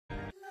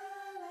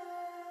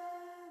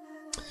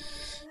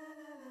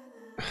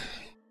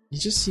He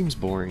just seems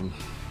boring.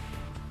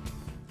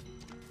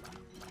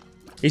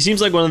 He seems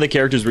like one of the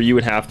characters where you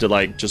would have to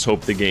like just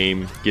hope the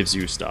game gives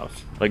you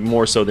stuff, like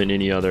more so than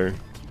any other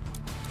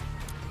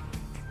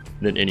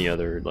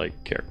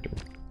like character.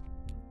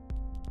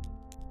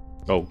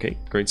 Okay,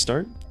 great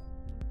start.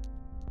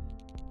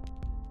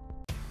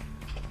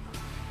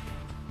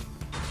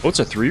 Oh, it's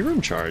a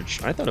 3-room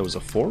charge. I thought it was a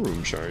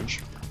 4-room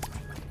charge.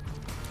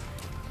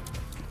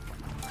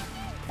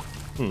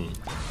 I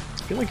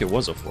feel like it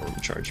was a 4-room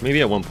charge.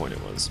 Maybe at one point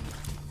it was.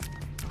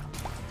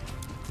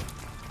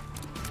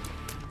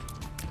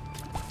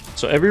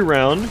 So every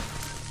round,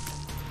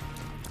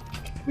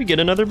 we get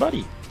another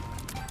buddy.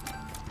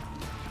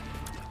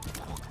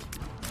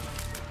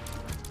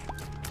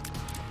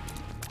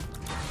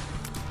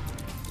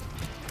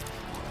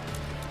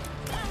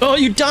 Oh,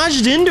 you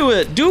dodged into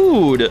it!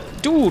 Dude!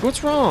 Dude,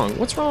 what's wrong?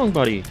 What's wrong,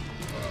 buddy?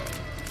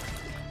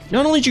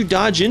 Not only did you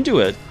dodge into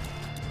it,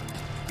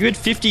 you had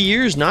 50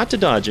 years not to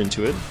dodge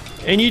into it,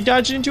 and you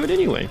dodged into it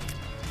anyway.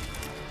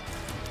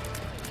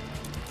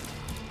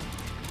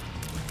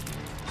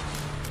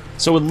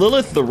 So with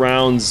Lilith, the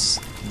rounds,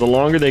 the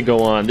longer they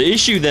go on, the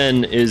issue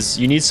then is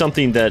you need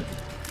something that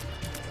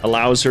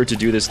allows her to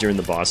do this during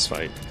the boss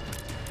fight.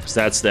 Because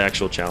that's the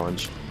actual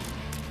challenge.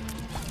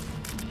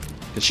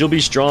 Because she'll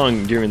be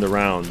strong during the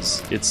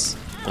rounds. It's...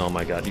 Oh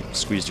my god, you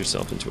squeezed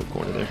yourself into a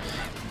corner there.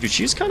 Dude,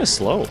 she's kind of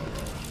slow.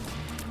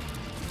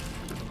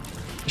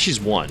 She's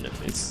 1.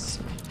 It's...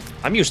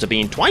 I'm used to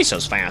being twice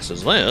as fast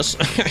as this.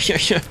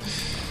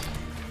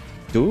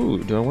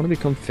 Dude, do I want to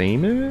become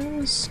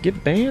famous?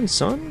 Get banned,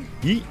 son.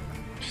 Yeet.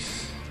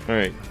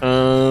 Alright,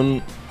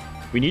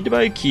 we need to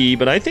buy a key,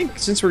 but I think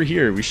since we're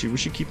here, we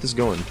should keep this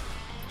going.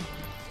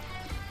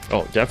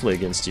 Oh, definitely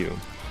against you.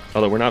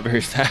 Although we're not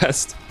very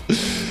fast.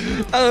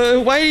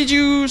 Why did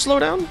you slow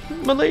down,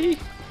 my lady?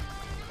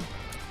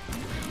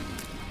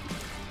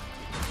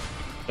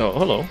 Oh,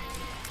 hello.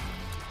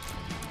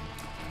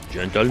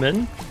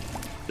 Gentlemen.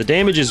 The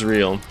damage is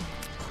real.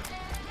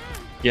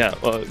 Yeah,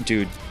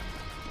 dude.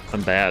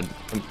 I'm bad.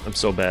 I'm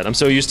so bad. I'm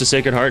so used to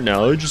Sacred Heart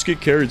now. I just get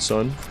carried,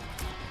 son.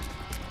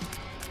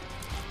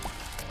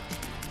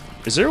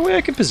 Is there a way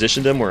I can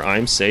position them where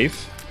I'm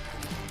safe?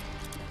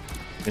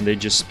 And they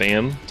just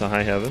spam to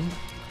high heaven?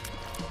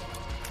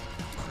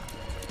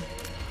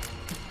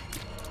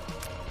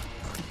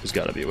 There's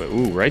gotta be a way.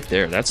 Ooh, right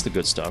there. That's the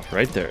good stuff.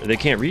 Right there. They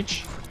can't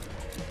reach?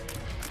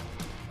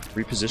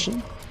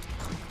 Reposition?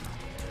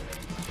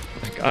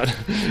 Oh my god.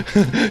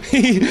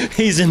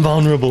 He's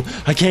invulnerable.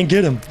 I can't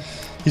get him.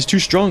 He's too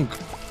strong.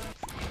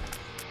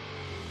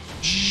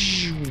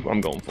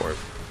 I'm going for it.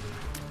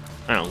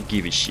 I don't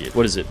give a shit.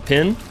 What is it?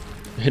 Pin?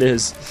 It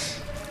is.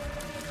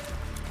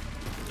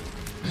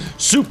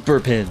 Super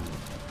pin.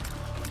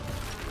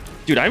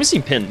 Dude, I haven't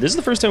seen Pin. This is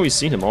the first time we've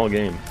seen him all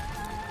game.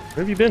 Where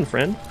have you been,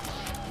 friend?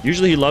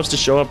 Usually he loves to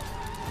show up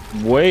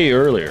way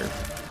earlier.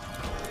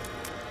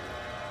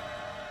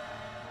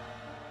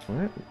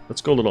 Alright,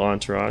 let's go a little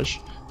entourage.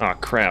 Ah,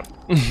 crap.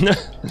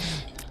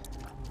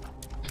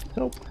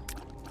 Help.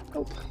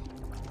 Help.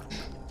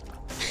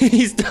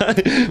 He's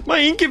dying. My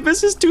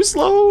Incubus is too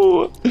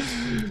slow.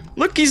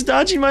 Look, he's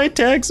dodging my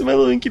attacks and my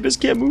little Incubus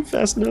can't move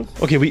fast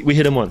enough. Okay, we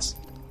hit him once,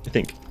 I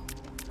think.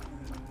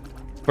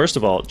 First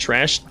of all,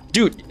 trash.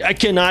 Dude, I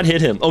cannot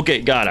hit him.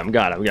 Okay, got him.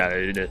 Got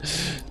it.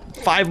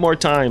 5 more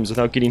times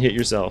without getting hit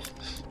yourself.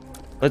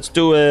 Let's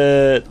do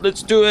it.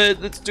 Let's do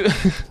it. Let's do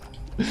it.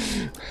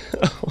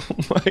 Oh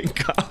my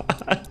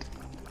god.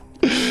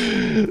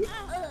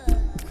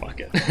 Fuck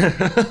it.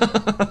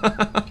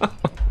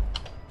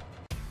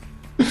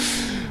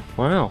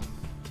 Wow.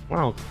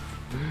 Wow.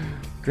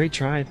 Great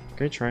try.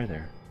 Great try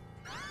there.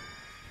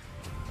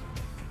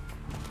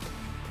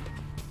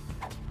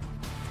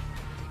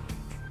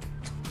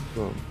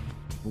 Well,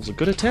 it was a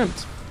good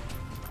attempt.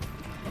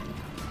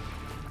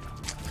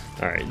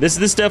 All right, this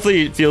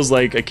definitely feels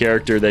like a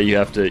character that you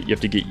have to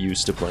get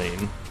used to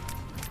playing.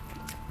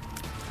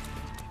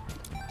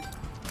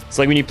 It's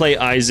like when you play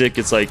Isaac,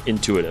 it's like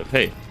intuitive.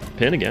 Hey,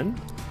 pin again?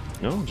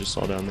 No, just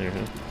saw down there,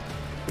 huh?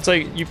 It's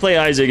like you play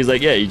Isaac, it's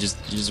like, yeah, you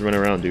just run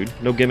around, dude.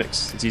 No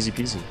gimmicks. It's easy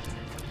peasy.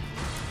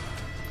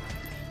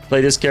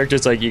 Play this character,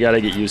 it's like you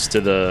gotta get used to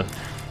the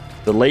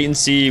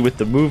latency with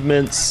the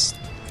movements.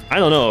 I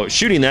don't know,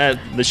 shooting that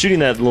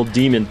little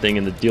demon thing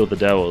in the Deal with the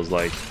Devil is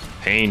like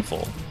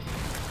painful.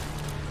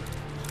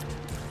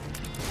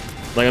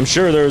 Like, I'm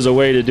sure there was a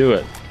way to do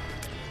it,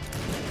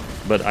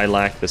 but I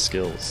lack the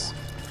skills.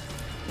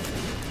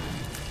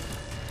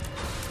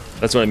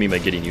 That's what I mean by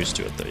getting used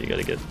to it, though. You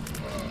gotta get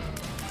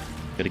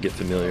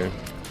familiar.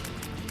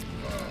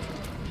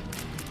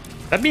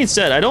 That being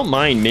said, I don't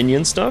mind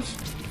minion stuff.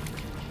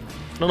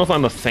 I don't know if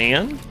I'm a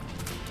fan.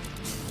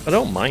 I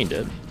don't mind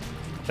it.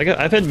 Like,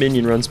 I've had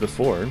minion runs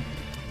before.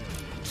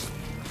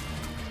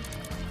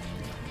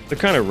 They're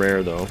kind of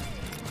rare, though.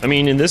 I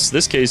mean, in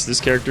this case,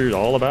 this character is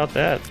all about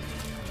that.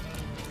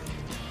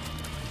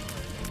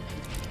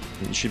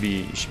 You should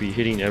be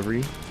hitting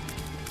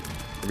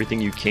everything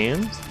you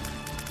can.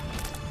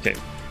 Okay.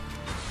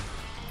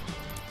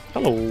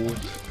 Hello.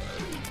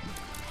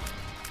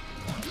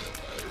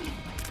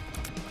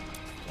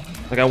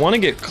 Like, I want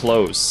to get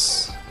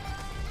close.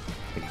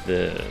 Like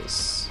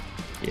this.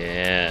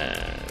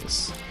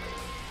 Yes.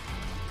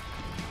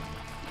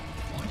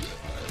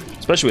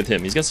 Especially with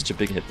him. He's got such a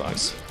big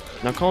hitbox.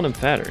 Not calling him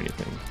fat or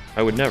anything.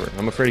 I would never.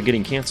 I'm afraid of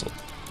getting canceled.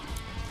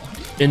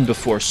 And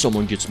before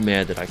someone gets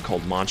mad that I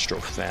called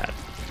Monstro fat.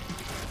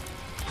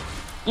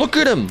 Look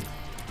at him!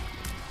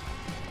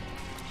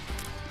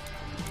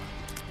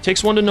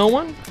 Takes one to know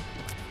one?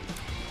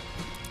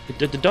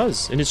 It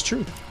does, and it's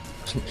true.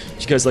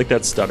 You guys like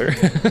that stutter?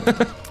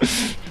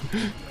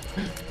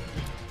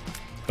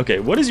 Okay,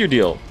 what is your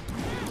deal?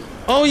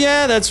 Oh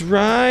yeah, that's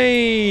right!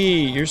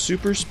 You're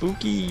super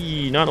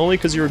spooky. Not only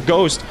because you're a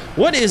ghost.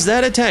 What is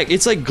that attack?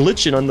 It's like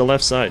glitching on the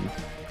left side.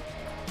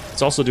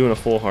 It's also doing a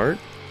full heart.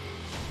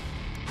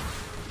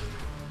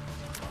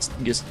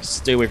 Just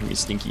stay away from me,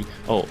 Stinky.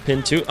 Oh,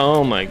 pin 2?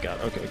 Oh my god.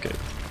 Okay, okay.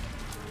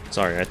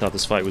 Sorry, I thought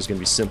this fight was gonna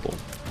be simple.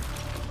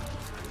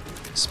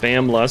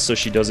 Spam Lust so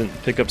she doesn't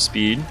pick up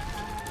speed.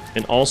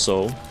 And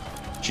also,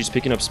 she's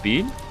picking up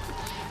speed?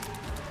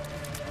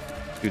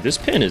 Dude, this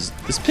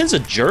pin's a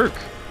jerk.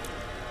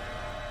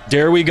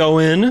 Dare we go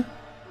in?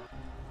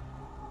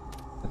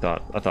 I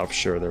thought for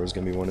sure there was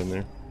gonna be one in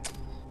there.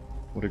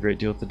 What a great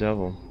deal with the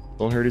devil.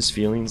 Don't hurt his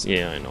feelings.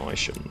 Yeah, I know, I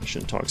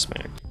shouldn't talk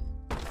smack.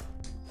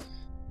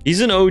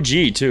 He's an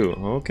OG too.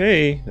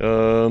 Okay.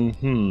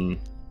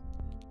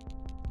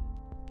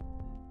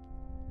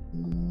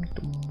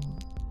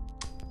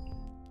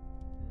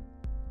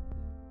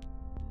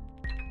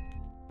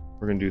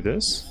 We're gonna do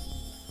this.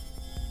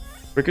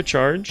 Quicker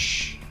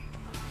charge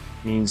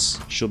means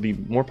she'll be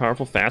more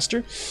powerful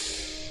faster.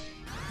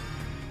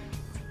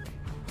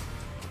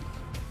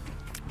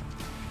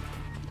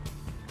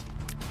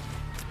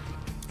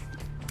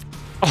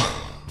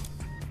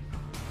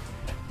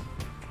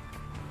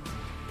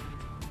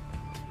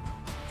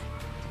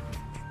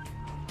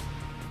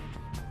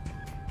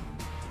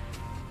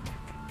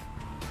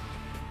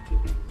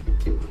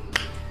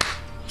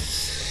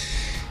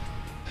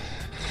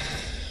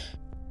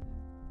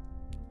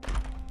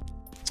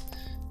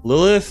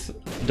 Lilith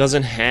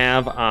doesn't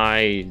have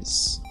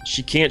eyes.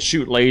 She can't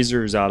shoot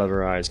lasers out of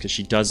her eyes because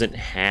she doesn't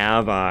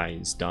have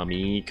eyes,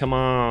 dummy. Come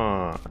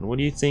on. What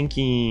are you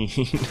thinking?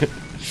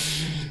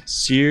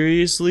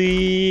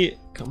 Seriously?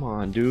 Come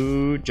on,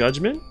 dude.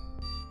 Judgment?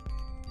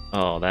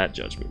 Oh, that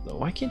Judgment, though.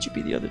 Why can't you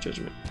be the other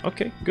Judgment?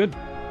 Okay, good.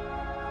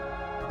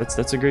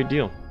 That's a great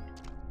deal.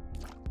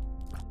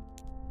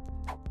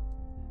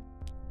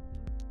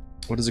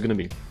 What is it gonna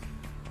be?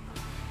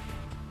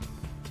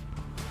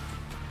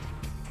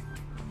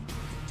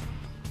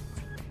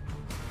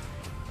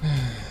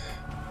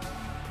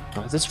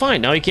 Oh, that's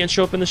fine. Now he can't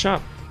show up in the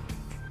shop.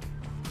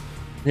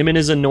 Him and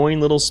his annoying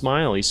little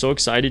smile. He's so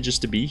excited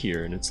just to be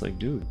here, and it's like,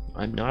 dude,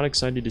 I'm not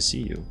excited to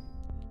see you.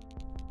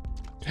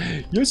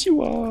 Yes,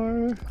 you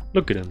are.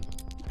 Look at him.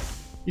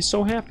 He's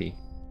so happy.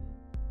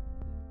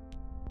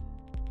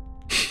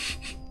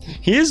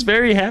 He is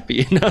very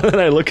happy now that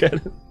I look at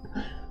him.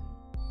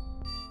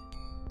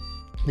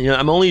 You know,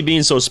 I'm only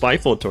being so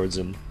spiteful towards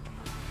him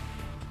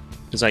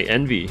because I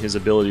envy his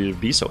ability to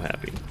be so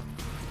happy.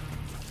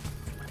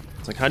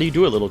 It's like, how do you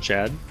do it, little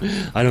Chad?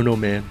 I don't know,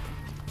 man.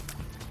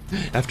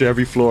 After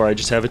every floor, I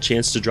just have a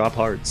chance to drop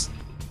hearts.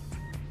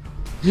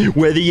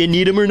 Whether you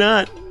need them or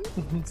not.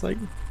 It's like,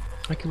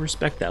 I can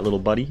respect that, little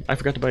buddy. I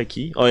forgot to buy a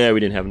key. Oh yeah, we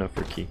didn't have enough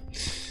for a key.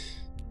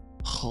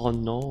 Oh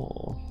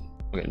no.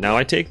 Okay, now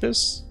I take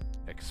this.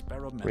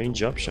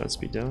 Range up, shot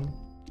speed down.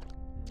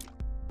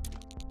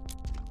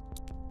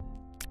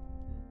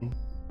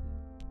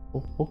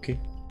 Oh, okay.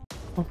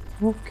 Oh,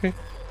 okay.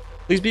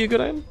 Please be a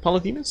good item,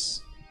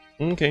 Polyphemus.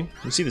 Okay,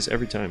 we see this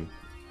every time.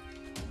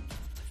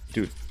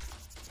 Dude.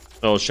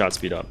 Oh, shot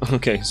speed up.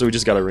 Okay, so we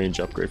just got a range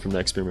upgrade from the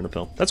experimental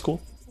pill. That's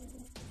cool.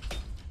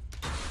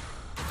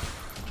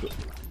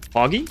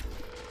 Augie?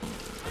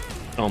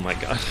 Oh my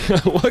god.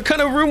 What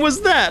kind of room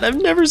was that?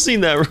 I've never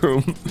seen that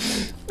room.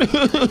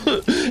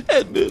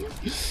 Edmund.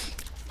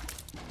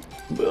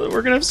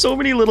 We're gonna have so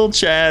many little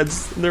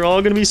Chads, and they're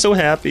all gonna be so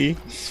happy.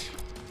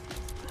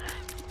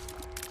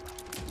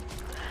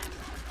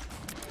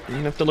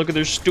 You have to look at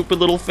their stupid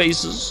little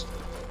faces.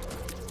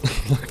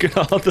 Look at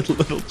all the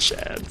little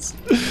Chads.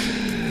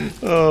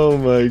 Oh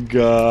my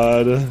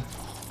god.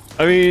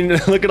 I mean,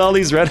 look at all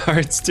these red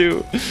hearts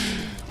too.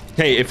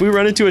 Hey, if we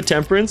run into a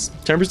Temperance,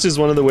 Temperance is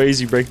one of the ways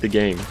you break the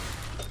game.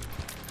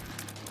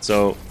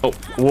 So, oh,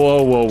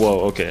 whoa, whoa, whoa.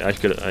 Okay, I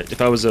could,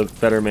 if I was a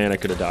better man, I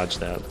could have dodged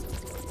that.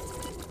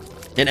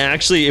 And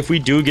actually, if we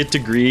do get to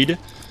greed,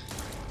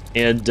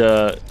 and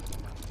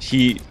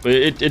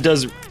it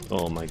does.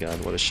 Oh my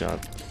god, what a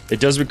shot! It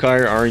does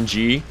require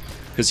RNG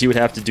because he would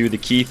have to do the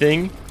key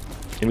thing,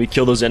 and we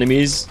kill those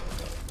enemies.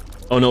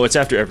 Oh no, it's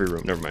after every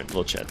room. Never mind,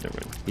 little Chad. Never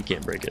mind. He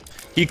can't break it.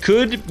 He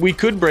could. We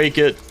could break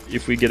it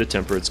if we get a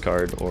Temperance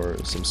card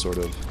or some sort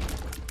of.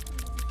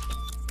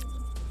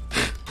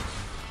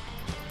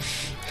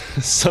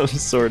 Some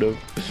sort of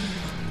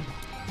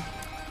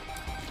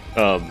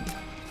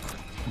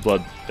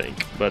blood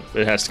bank, but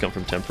it has to come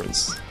from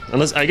Temperance.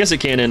 Unless I guess it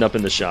can end up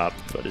in the shop,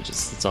 but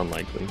it's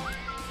unlikely.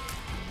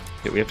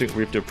 Okay, we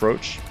have to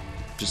approach.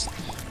 Just,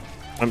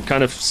 I'm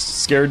kind of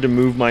scared to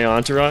move my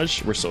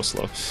entourage. We're so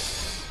slow.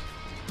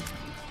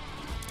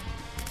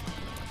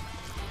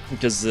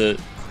 Because the...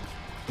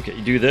 Okay,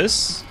 you do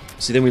this.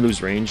 See, then we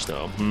lose range,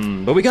 though.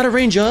 But we gotta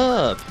range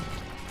up!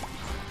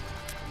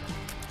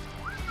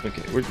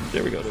 Okay,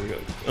 there we go, there we go.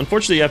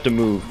 Unfortunately, you have to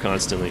move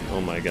constantly.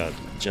 Oh my god.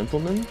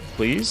 Gentlemen,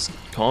 please,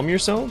 calm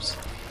yourselves.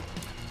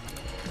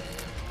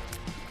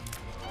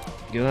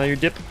 Get out of your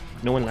dip.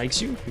 No one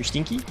likes you. You're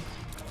stinky.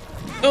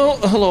 Oh,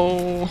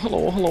 hello.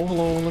 Hello, hello,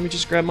 hello. Let me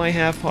just grab my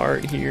half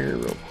heart here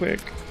real quick.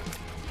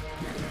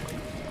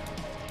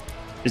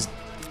 Is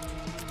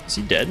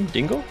he dead,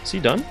 Dingo? Is he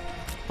done?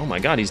 Oh my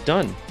god, he's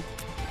done.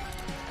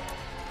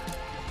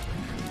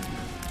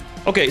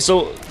 Okay,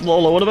 so,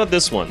 Lola, what about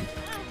this one?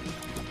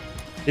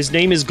 His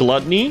name is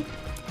Gluttony.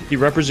 He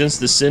represents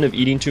the sin of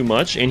eating too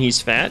much, and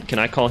he's fat. Can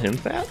I call him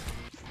fat?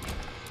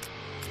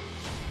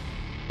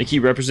 Like, he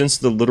represents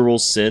the literal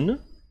sin?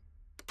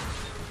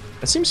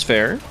 That seems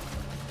fair.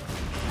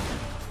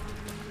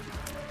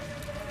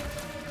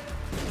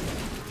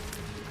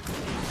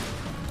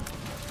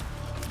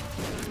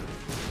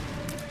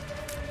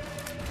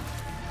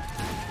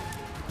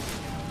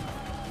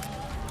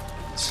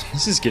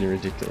 This is getting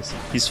ridiculous.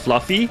 He's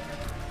fluffy.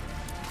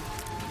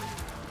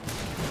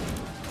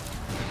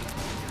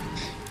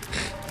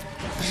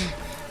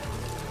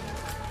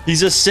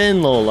 He's a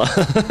sin, Lola.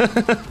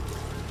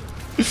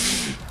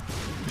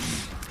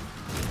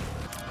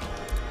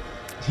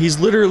 He's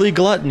literally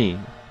Gluttony.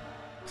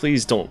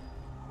 Please don't.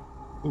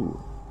 Ooh.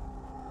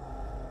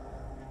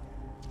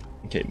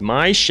 Okay,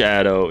 my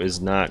shadow is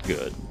not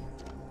good.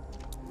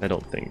 I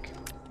don't think.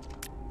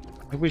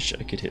 I wish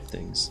I could hit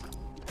things.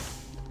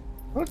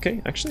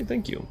 Okay, actually,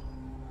 thank you.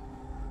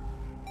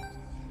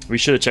 We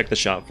should have checked the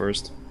shop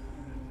first.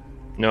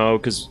 No,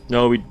 because...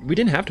 No, we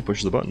didn't have to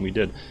push the button. We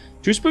did.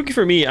 Too spooky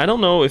for me. I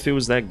don't know if it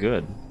was that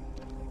good.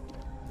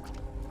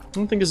 I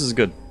don't think this is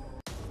good.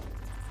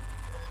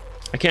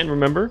 I can't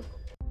remember.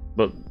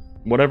 But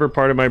whatever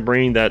part of my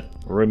brain that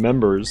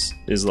remembers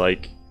is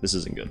like, this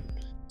isn't good.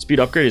 Speed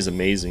upgrade is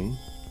amazing.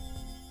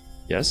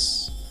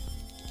 Yes.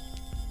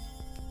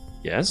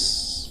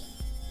 Yes.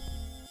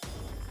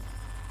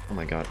 Oh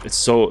my god, it's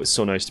so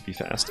nice to be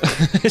fast.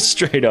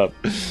 Straight up.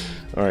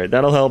 Alright,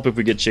 that'll help if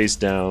we get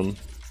chased down.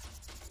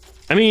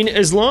 I mean,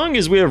 as long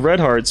as we have red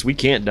hearts, we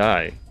can't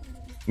die.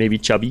 Maybe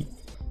chubby.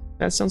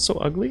 That sounds so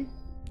ugly.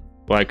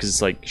 Why? Because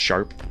it's like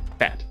sharp,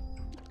 fat.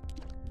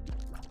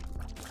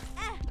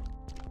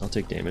 I'll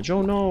take damage.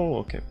 Oh no,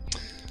 okay.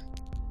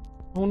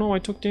 Oh no, I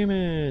took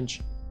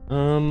damage.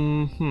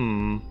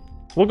 We'll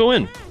go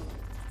in.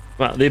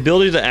 Wow, the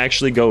ability to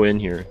actually go in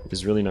here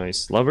is really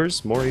nice.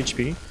 Lovers, more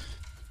HP.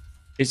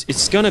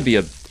 It's gonna be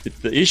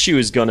the issue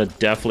is gonna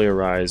definitely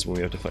arise when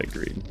we have to fight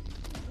greed.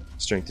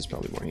 Strength is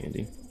probably more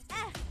handy.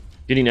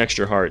 Getting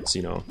extra hearts,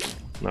 you know,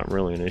 not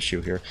really an issue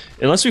here.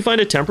 Unless we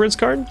find a temperance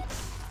card,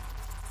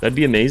 that'd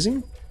be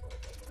amazing.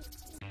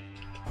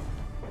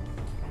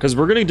 Because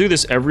we're gonna do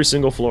this every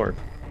single floor.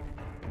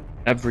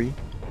 Every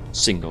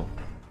single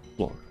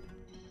floor.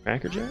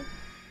 Cracker Jack?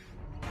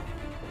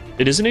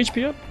 It is an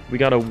HP up. We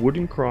got a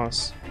wooden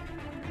cross.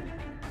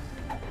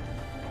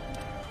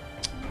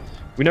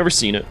 We've never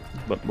seen it,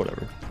 but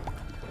whatever.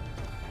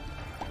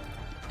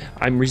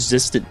 I'm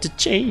resistant to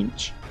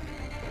change.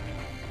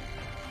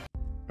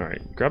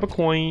 Alright, grab a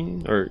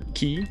coin, or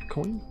key,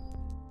 coin.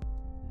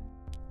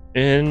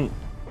 And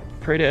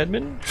pray to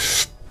Edmund.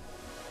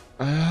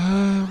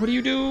 What do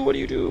you do? What do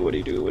you do? What do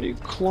you do? What do you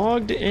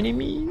clogged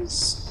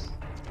enemies?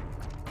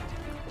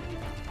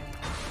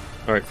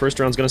 Alright, first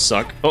round's gonna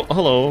suck. Oh,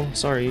 hello.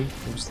 Sorry.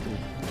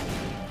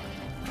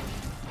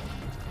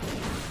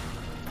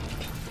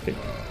 Okay,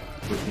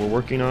 we're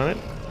working on it.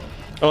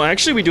 Oh,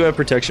 actually, we do have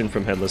protection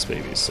from headless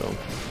babies, so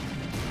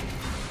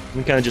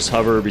we kind of just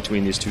hover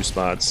between these two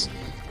spots.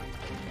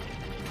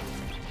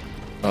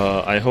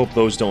 I hope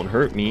those don't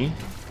hurt me.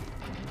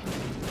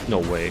 No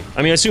way.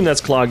 I mean, I assume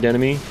that's clogged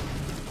enemy.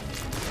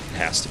 It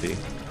has to be.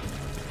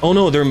 Oh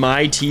no, they're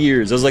my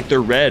tears. I was like, they're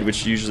red,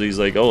 which usually is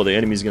like, oh, the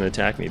enemy's gonna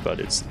attack me, but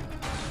it's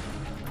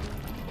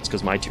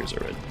because my tears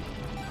are red.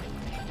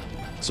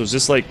 So is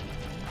this like,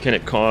 can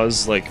it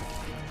cause like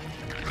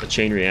a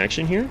chain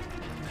reaction here?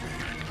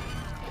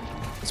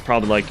 It's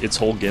probably like its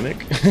whole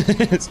gimmick.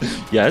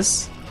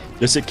 Yes.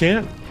 Yes, it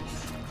can.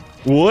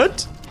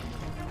 What?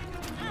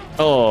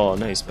 Oh,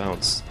 nice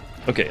bounce.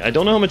 Okay, I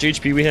don't know how much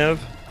HP we have.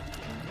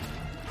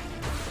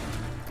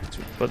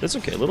 But that's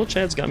okay. Little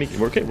Chad's got me.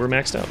 Okay, we're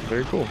maxed out.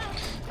 Very cool.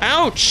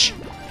 Ouch!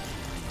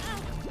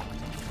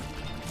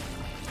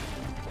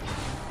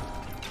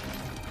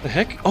 The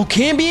heck? Oh,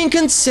 Cambion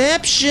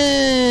Conception!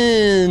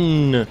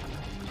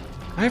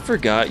 I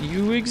forgot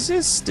you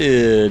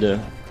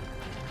existed.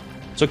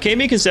 So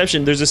Cambion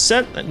Conception, there's a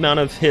set amount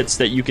of hits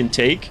that you can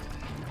take.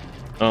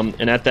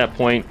 And at that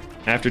point,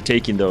 after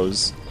taking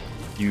those,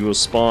 you will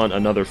spawn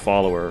another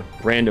follower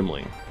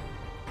randomly.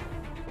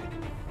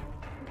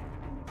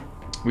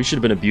 We should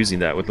have been abusing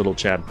that with little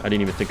Chad. I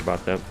didn't even think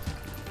about that.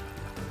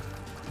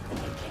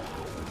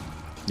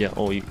 Yeah,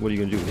 oh, what are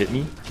you gonna do? Hit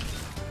me?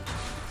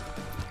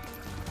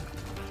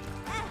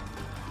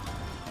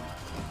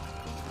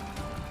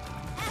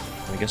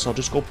 guess I'll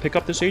just go pick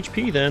up this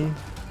HP then.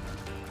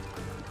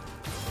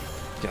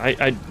 I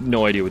had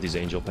no idea with these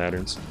angel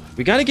patterns.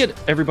 We gotta get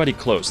everybody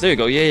close. There you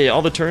go. Yeah,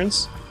 all the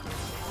turns.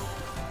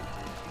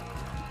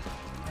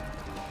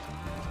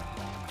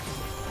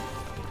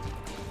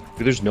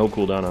 Dude, there's no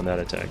cooldown on that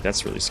attack.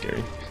 That's really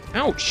scary.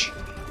 Ouch!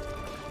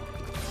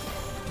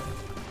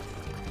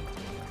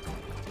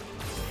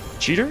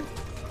 Cheater?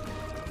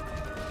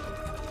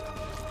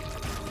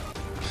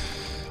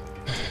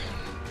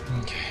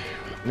 Okay.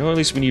 No, at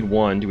least we need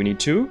one. Do we need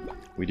two?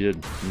 We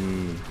did.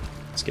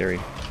 Scary.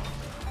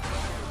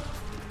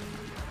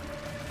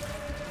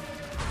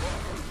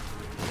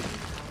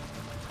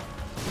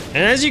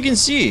 And as you can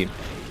see,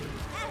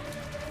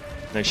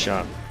 nice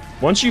shot.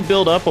 Once you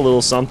build up a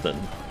little something,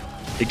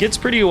 it gets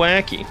pretty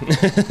wacky.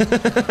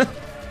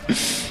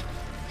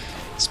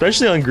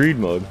 Especially on greed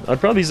mode.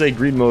 I'd probably say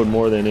greed mode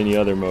more than any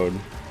other mode.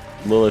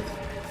 Lilith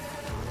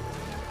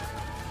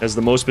has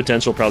the most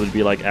potential probably to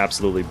be like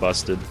absolutely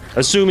busted.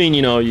 Assuming,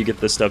 you know, you get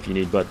the stuff you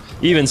need, but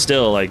even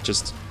still, like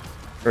just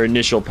her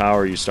initial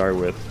power you start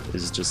with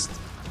is just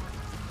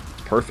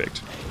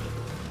perfect.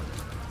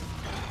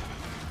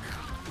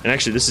 And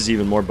actually, this is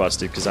even more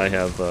busted because I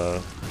have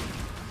a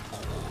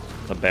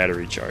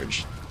battery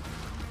charge.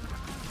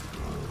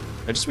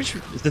 I just wish...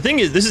 The thing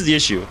is, this is the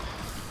issue.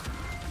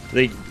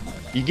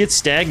 You get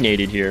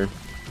stagnated here.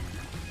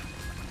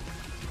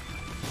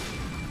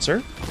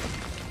 Sir?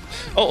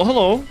 Oh,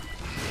 hello.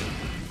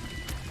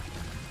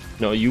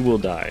 No, you will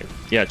die.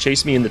 Yeah,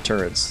 chase me in the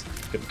turrets.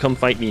 Come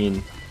fight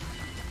me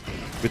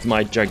with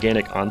my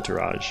gigantic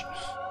entourage.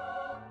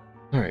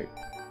 Alright.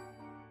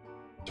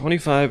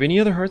 25. Any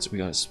other hearts? We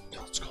got...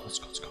 Let's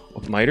go.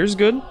 Oh, Miter's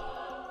good.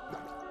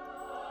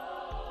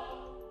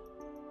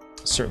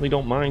 Certainly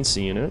don't mind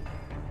seeing it.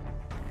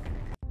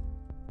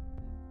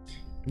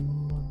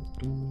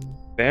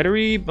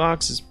 Battery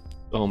boxes.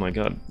 Oh my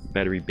god.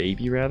 Battery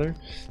baby, rather.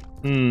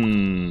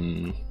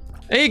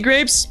 Hey,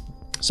 Grapes!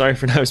 Sorry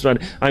for not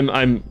responding.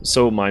 I'm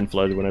so mind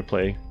flooded when I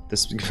play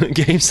this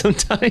game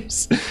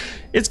sometimes.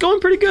 It's going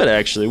pretty good,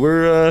 actually.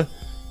 We're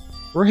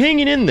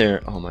hanging in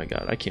there. Oh my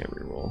god, I can't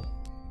reroll.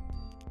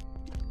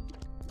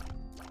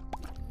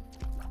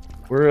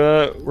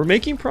 We're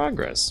making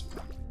progress.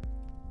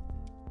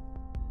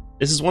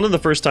 This is one of the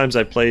first times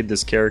I played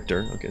this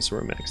character. Okay, so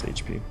we're max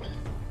HP.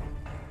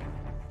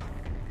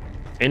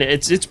 And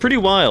it's pretty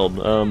wild.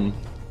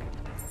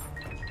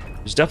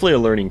 There's definitely a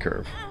learning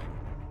curve.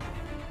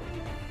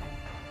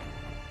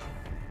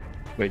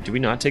 Wait, do we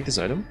not take this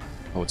item?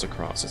 Oh, it's a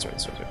cross. That's right.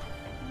 That's right.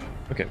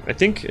 Okay, I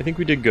think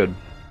we did good.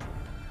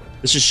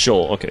 This is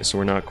Shoal. Okay, so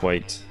we're not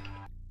quite.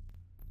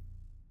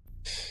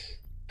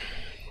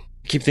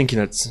 I keep thinking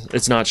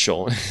it's not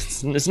Shoal.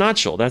 It's not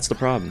Shoal. That's the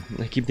problem.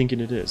 I keep thinking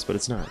it is, but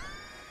it's not.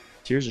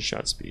 Tears of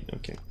shot speed.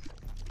 Okay.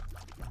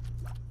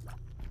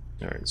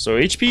 All right. So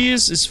HP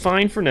is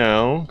fine for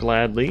now.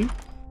 Gladly.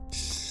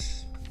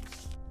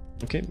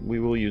 Okay, we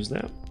will use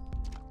that.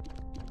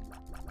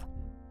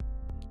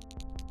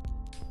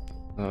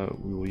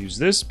 We will use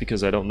this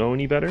because I don't know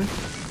any better.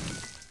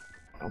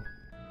 Wow.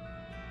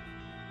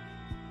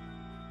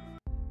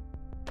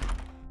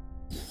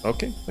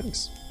 Okay,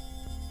 thanks.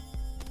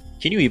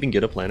 Can you even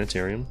get a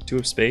planetarium? 2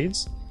 of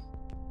spades?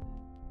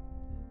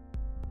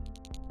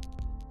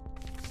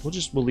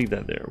 We'll leave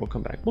that there. We'll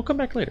come back. We'll come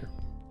back later.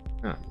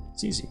 Ah,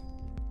 it's easy.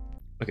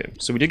 Okay,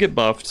 so we did get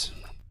buffed.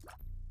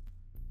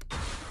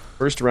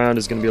 First round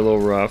is gonna be a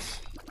little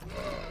rough.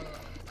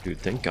 Dude,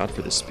 thank God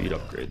for the speed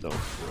upgrade though.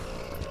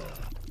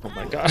 Oh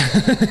my god,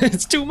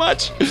 it's too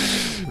much!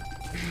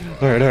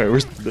 Alright,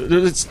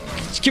 let's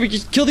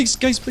kill these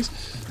guys, please.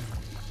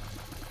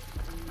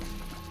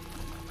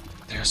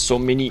 There are so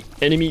many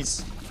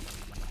enemies.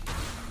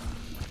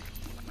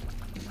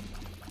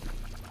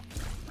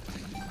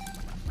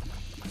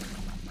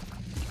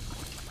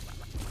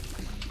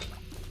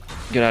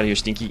 Get out of here,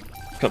 Stinky.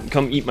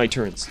 Come eat my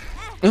turrets.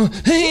 Oh,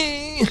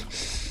 hey!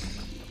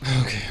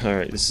 Okay,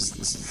 alright, this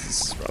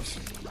is rough.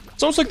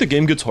 It's almost like the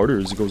game gets harder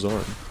as it goes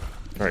on.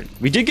 Alright,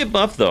 we did get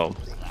buffed though.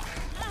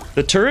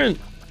 The turret...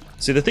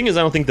 See, the thing is,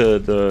 I don't think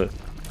the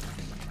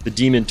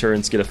demon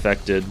turrets get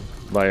affected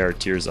by our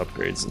tiers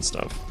upgrades and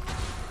stuff.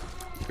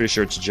 Pretty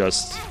sure it's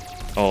just...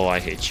 Oh, I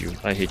hate you.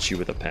 I hate you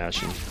with a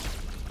passion.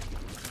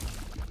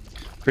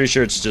 Pretty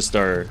sure it's just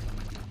our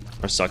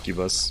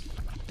succubus.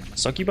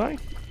 Succubi?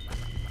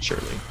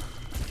 Surely.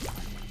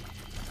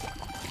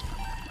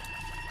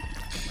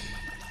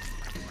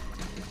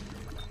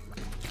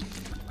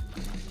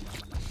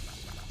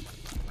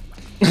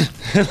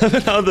 I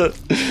love how the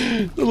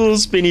little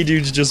spinny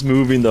dude's just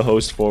moving the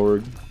host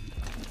forward.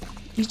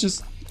 He's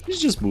just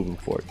moving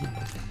forward.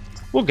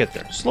 We'll get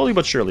there. Slowly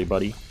but surely,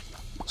 buddy.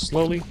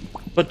 Slowly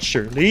but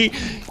surely.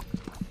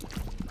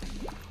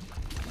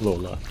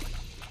 Lola.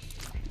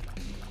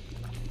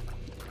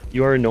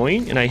 You are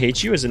annoying and I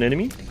hate you as an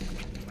enemy?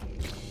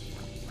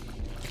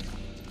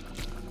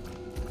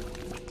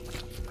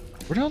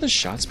 Where did all this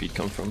shot speed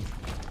come from?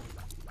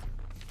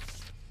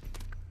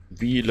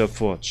 Wheel of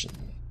Fortune.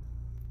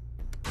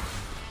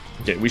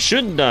 Okay, we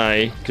shouldn't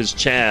die, because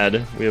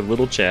Chad, we have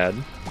little Chad.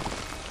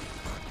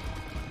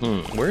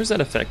 Where is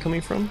that effect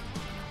coming from?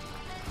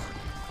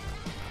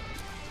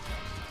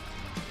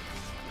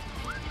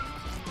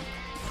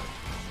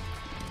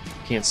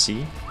 Can't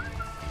see.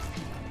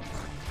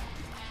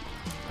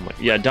 Oh my,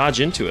 yeah, dodge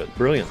into it.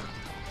 Brilliant.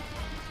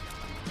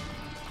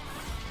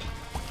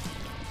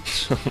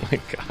 Oh my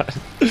god.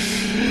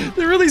 It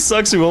really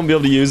sucks we won't be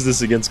able to use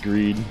this against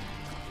greed.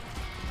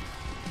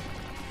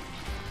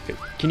 Okay,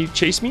 can you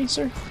chase me,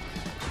 sir?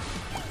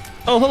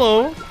 Oh,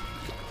 hello.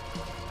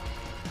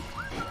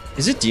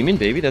 Is it Demon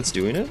Baby that's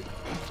doing it?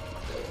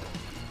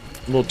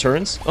 Little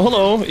turns. Oh,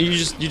 hello. You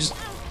just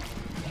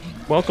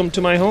welcome to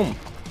my home.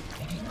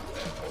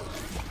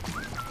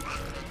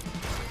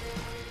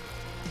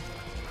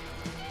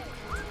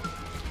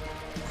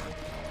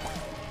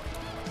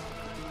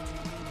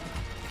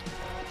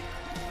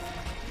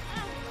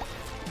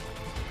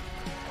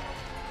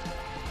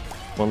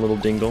 One little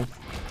dingle.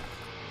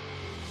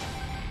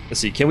 Let's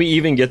see, can we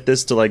even get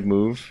this to like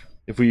move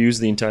if we use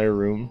the entire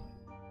room?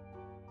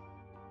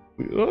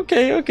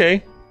 Okay,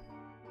 okay.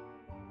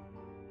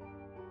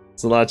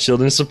 It's a lot of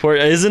children support,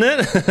 isn't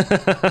it?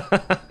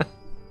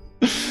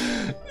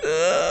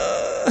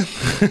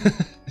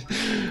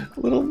 A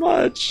little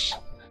much.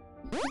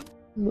 A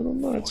little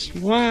much.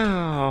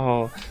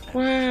 Wow.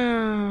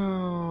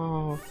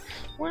 Wow.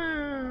 Wow.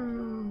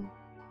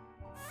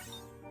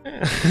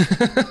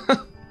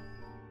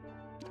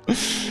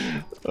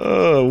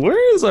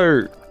 Where is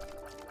our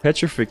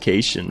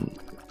petrification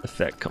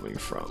effect coming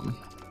from?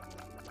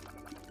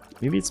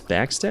 Maybe it's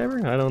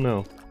backstabber? I don't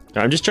know.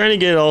 I'm just trying to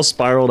get it all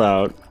spiraled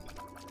out.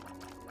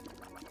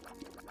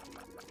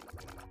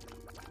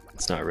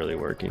 It's not really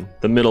working.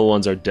 The middle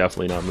ones are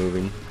definitely not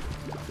moving.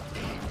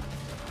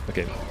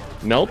 Okay,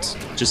 melt,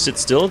 just sit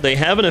still. They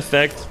have an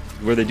effect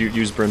where they do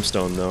use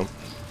brimstone though.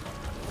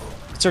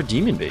 It's our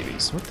demon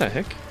babies, what the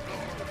heck?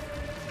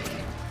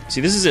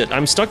 See, this is it.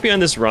 I'm stuck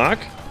behind this rock.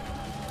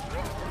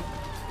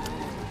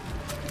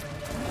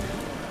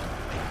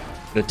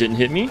 That didn't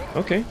hit me?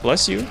 Okay,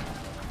 bless you.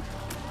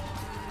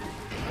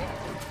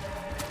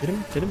 Hit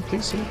him,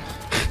 please hit him.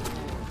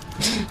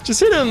 Just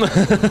hit him!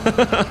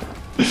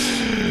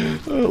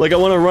 Like I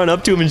want to run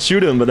up to him and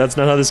shoot him, but that's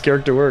not how this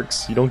character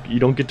works. You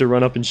don't get to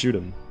run up and shoot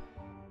him.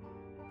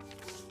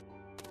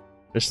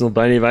 Professional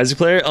Binding of Isaac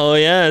player? Oh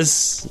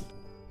yes!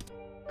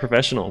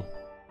 Professional.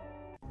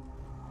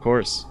 Of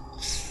course.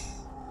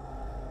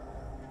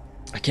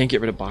 I can't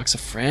get rid of Box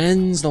of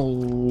Friends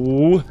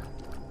though.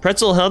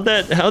 Pretzel, how'd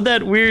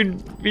that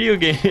weird video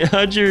game,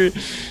 how'd your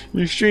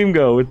stream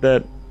go with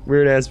that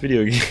weird ass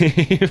video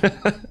game?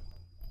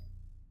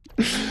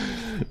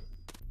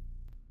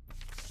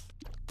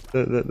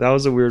 that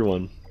was a weird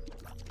one.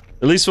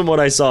 At least from what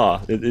I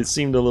saw, it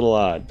seemed a little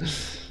odd,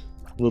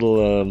 a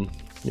little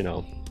you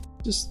know,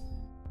 just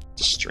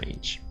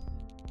strange.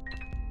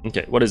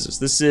 Okay, what is this?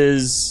 This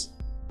is,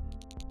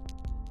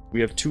 we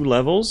have 2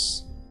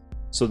 levels,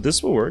 so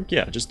this will work.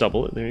 Yeah, just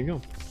double it. There you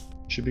go.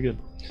 Should be good.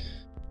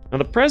 Now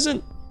the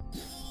present,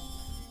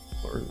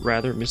 or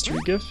rather mystery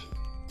gift.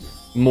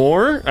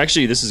 More?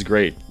 Actually, this is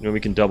great. You know, we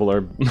can double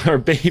our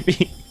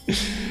baby.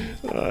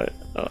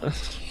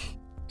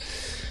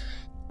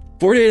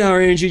 48-hour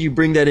energy, you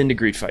bring that into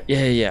greed fight.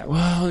 Yeah.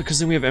 Well, because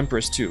then we have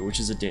Empress too, which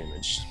is a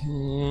damage.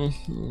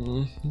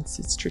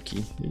 It's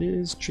tricky. It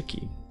is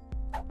tricky.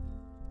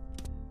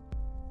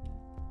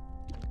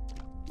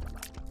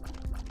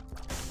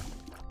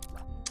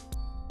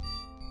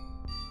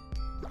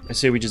 I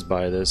say we just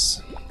buy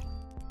this.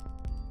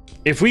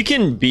 If we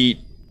can beat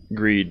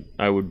greed,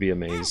 I would be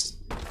amazed.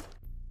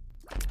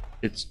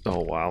 It's, oh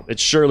wow,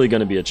 it's surely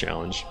gonna be a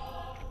challenge.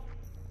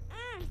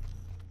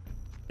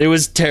 It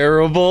was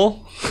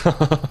terrible.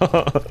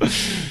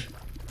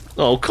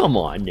 Oh, come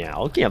on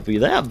now, it can't be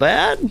that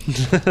bad.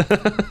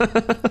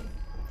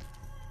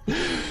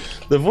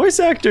 The voice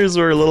actors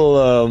were a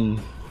little,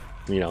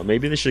 you know,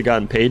 maybe they should have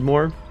gotten paid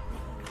more.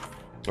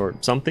 Or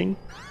something.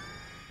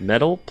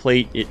 Metal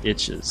plate, it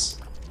itches.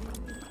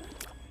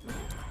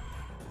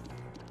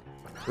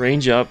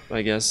 Range up,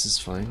 I guess, is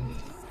fine.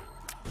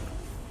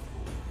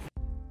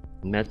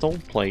 Metal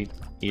plate,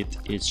 it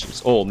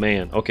itches. Oh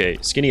man, okay.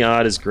 Skinny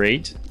Odd is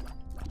great.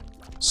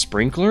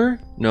 Sprinkler?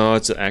 No,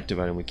 it's an active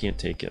item. We can't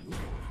take it.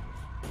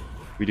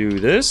 We do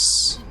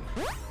this.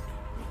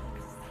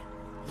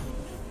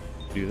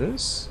 Do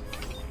this.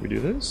 We do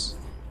this.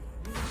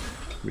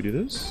 We do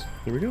this.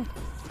 Here we go.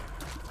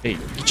 Hey,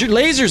 get your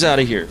lasers out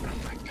of here! Oh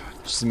my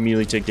god, just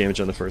immediately take damage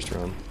on the first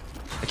round.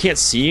 I can't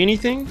see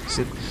anything?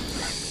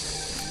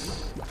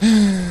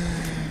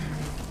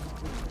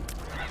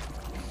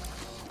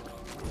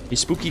 You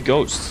spooky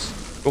ghosts.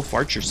 Go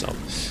fart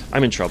yourself.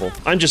 I'm in trouble.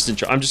 I'm just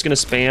gonna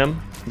spam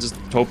and just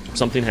hope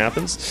something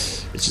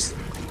happens. It's just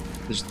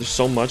there's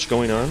so much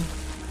going on.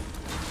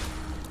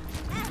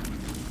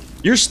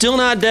 You're still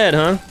not dead,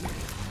 huh?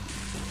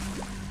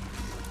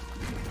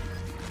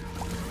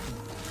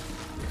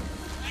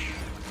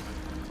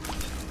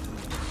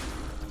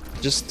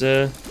 Just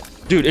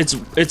dude,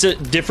 it's a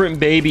different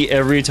baby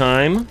every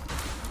time.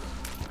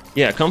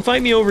 Yeah, come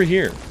fight me over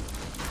here.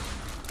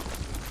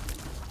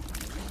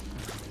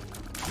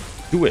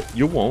 Do it.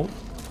 You won't.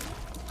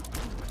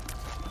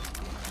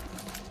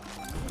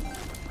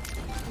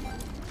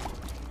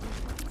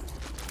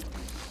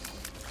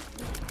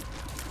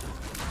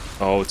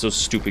 Oh, it's those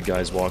stupid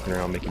guys walking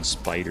around making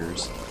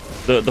spiders.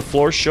 The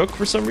floor shook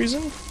for some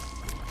reason?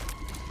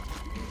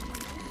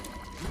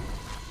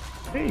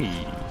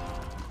 Hey.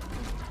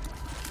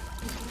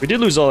 We did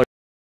lose all our...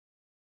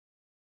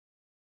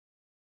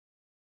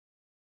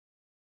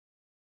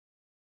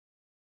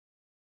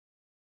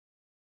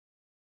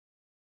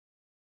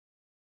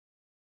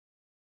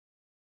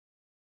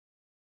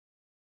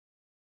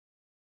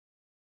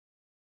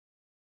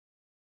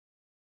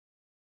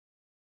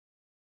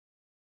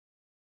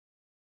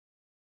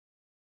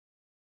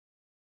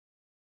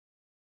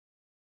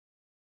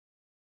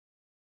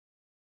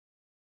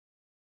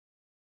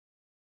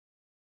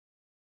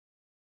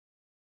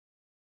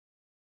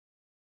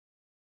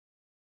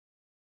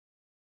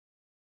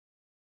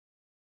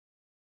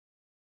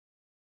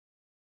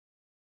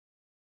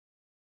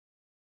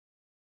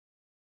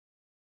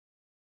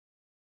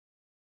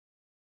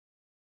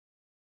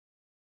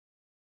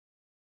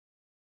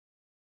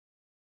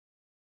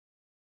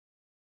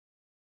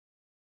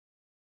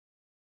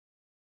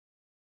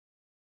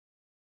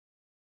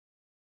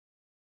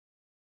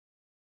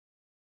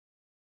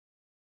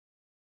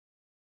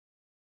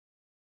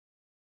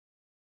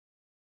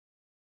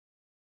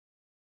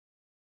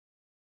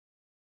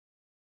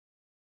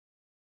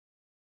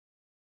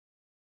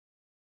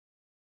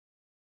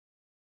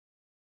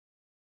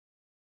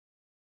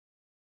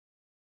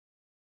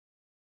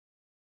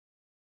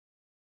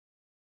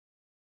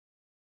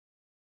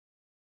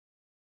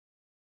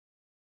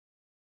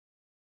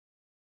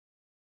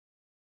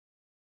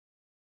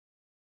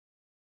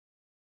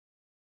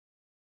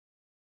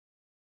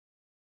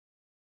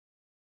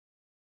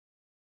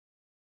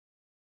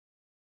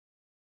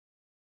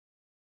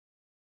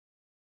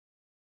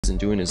 Isn't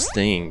doing his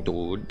thing,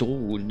 dude.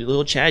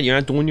 Little Chad, you're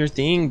not doing your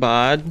thing,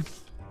 bud.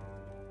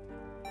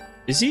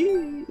 Is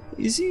he?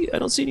 Is he? I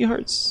don't see any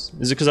hearts.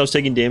 Is it because I was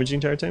taking damage the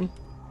entire time?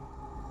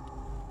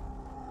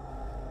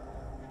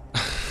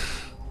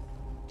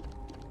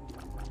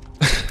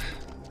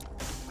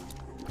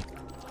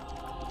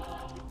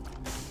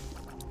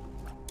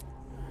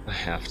 I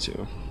have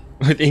to.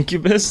 With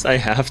Incubus, I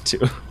have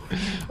to.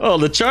 Oh,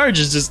 the charge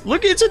is just...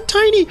 Look, it's a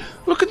tiny...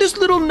 Look at this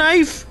little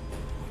knife.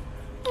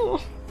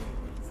 Oh,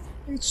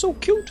 it's so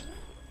cute.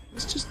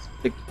 It's just...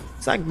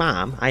 It's like,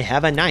 Mom, I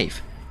have a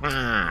knife.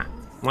 Wah.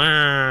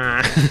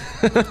 Wah.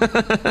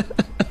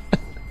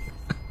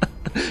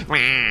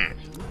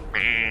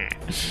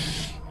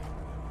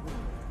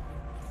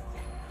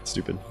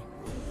 Stupid.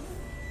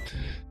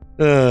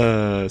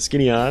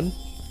 Skinny on.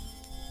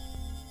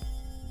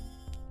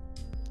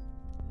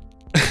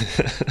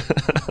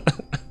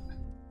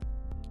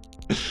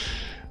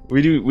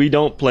 We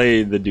don't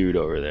play the dude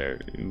over there.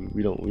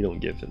 We don't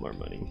give him our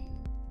money.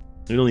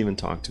 We don't even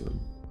talk to him.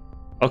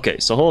 Okay,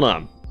 so hold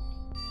on.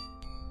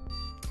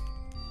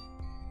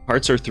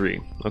 Hearts are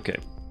 3. Okay.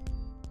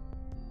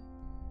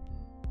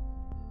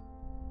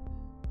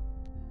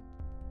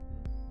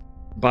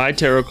 Buy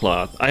tarot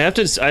cloth. I have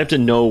to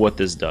know what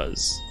this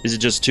does. Is it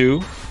just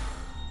 2?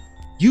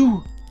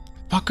 You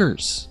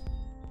fuckers.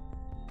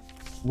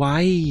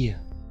 Why?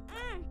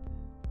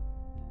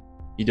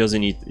 He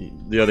doesn't eat.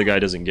 The other guy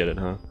doesn't get it,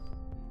 huh?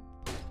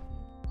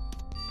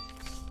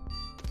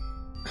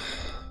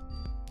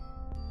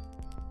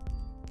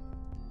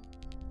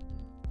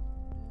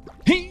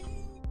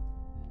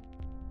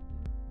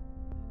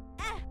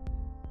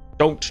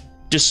 Don't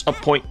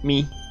disappoint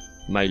me,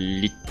 my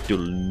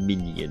little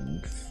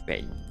minion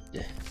friend.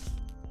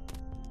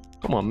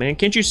 Come on, man.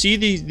 Can't you see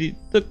these?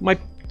 Look,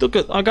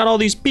 I got all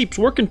these peeps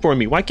working for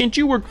me. Why can't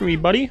you work for me,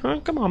 buddy? Huh?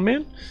 Come on,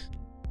 man.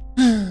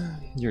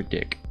 You're a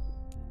dick.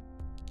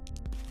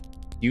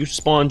 You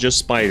spawn just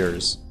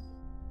spiders.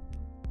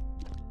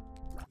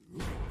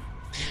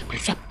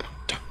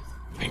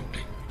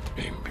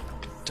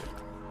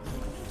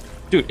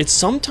 Dude, it's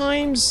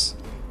sometimes...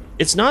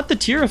 It's not the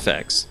tear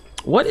effects.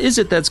 What is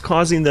it that's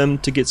causing them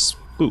to get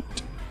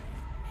spooked?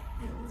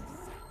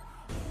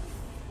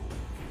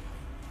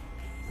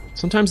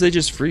 Sometimes they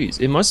just freeze.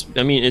 It must...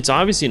 I mean, it's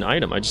obviously an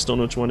item. I just don't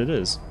know which one it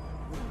is.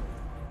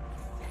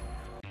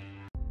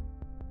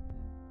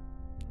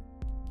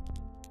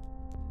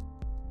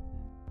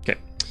 Okay.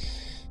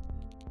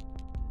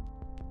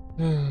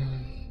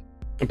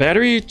 A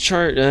battery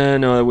chart...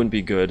 no, that wouldn't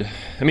be good.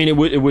 I mean, it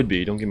would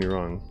be. Don't get me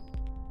wrong.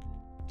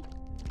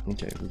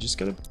 Okay, we just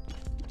gotta...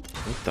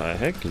 What the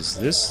heck is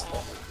this?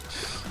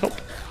 Help.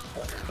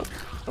 Help.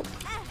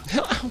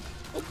 Help.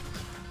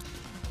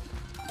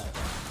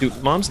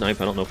 Dude, Mom's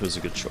knife, I don't know if it was a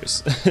good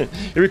choice.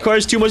 It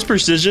requires too much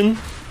precision.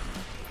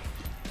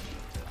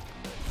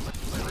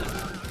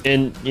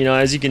 And, you know,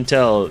 as you can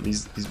tell,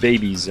 these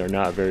babies are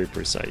not very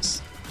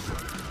precise.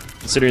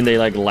 Considering they,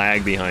 like,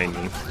 lag behind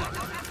me.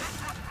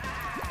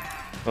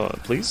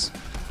 Please?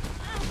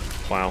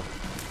 Wow.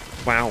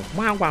 Wow.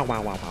 Wow, wow,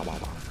 wow, wow, wow, wow,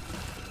 wow.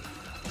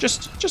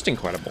 Just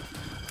incredible.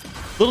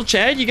 Little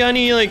Chad, you got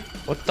any, like,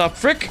 what the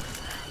frick?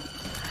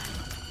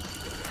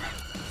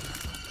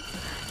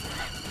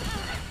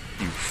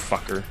 You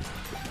fucker.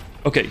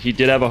 Okay, he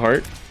did have a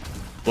heart.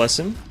 Bless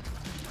him.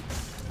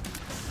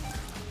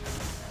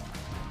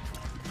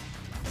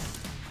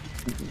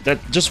 That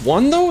just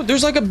one though?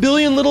 There's like a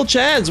billion little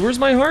Chads. Where's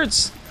my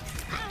hearts?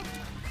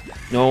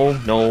 No,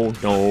 no,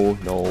 no,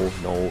 no,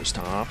 no.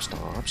 Stop,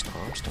 stop,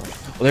 stop, stop.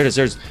 Oh, there it is.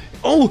 There's.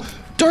 Oh,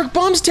 Dark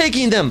Bomb's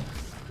taking them.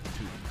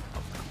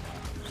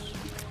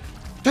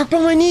 Dark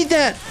Bomb, I need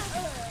that.